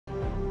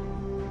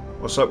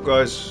What's up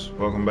guys,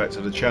 welcome back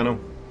to the channel.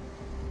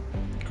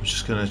 I'm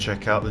just going to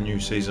check out the new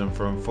season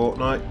from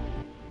Fortnite,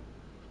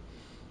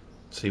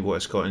 see what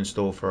it's got in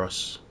store for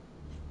us.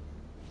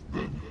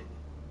 Then,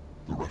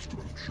 the rest of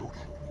them showed up.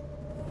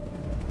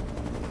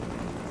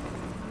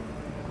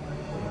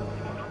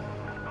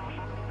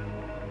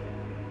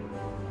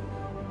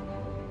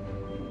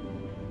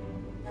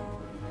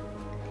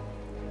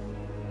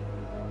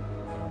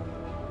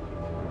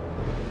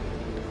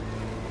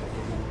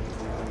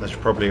 As you're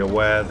probably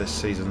aware, this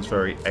season's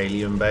very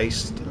alien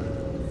based.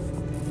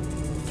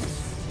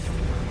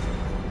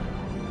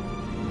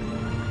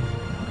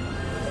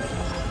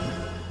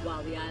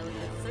 While the island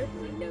is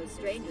certainly no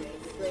stranger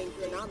to strange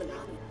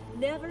phenomenon,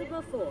 never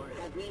before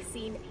have we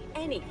seen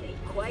anything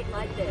quite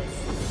like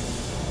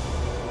this.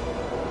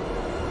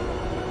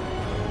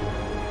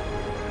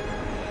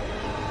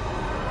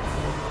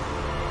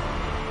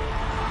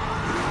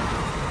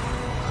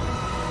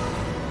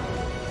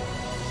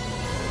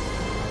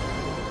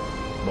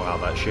 Wow,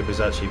 that ship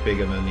is actually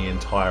bigger than the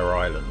entire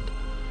island.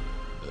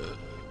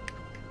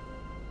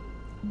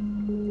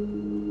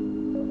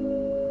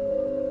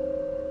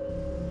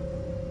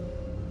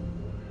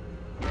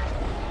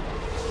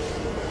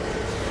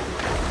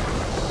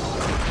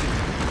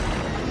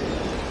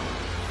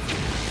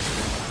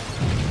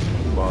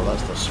 Wow,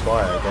 that's the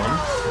spire again.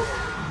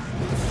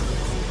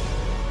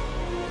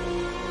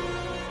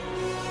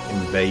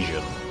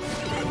 Invasion.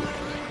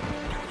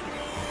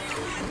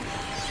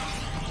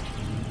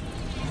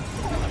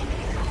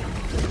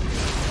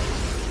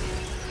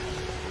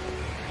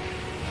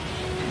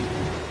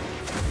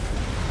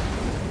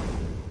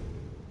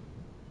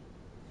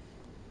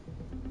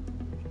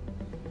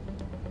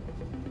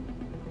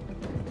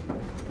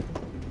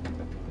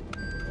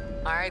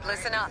 All right,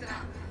 listen up.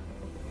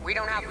 We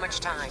don't have much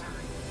time.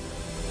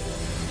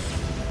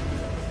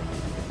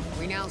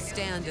 We now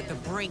stand at the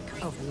brink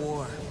of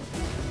war.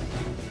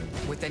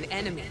 With an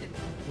enemy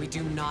we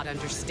do not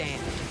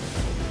understand.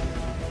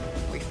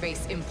 We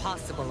face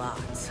impossible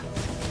odds.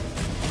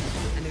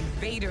 And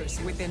invaders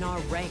within our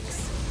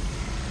ranks.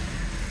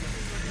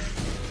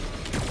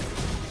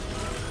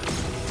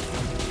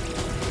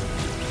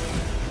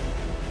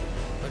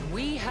 But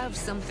we have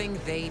something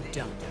they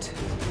don't.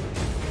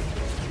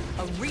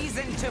 A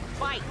reason to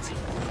fight.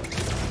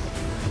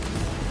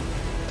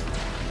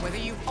 Whether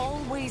you've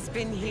always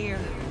been here,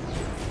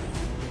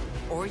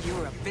 or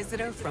you're a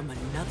visitor from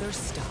another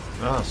star.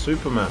 Ah,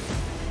 Superman.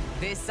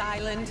 This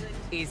island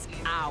is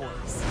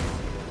ours.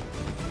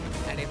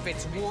 And if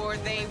it's war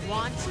they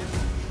want,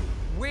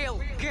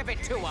 we'll give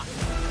it to them.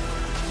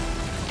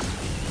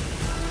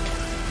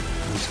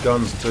 These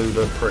guns do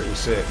look pretty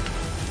sick.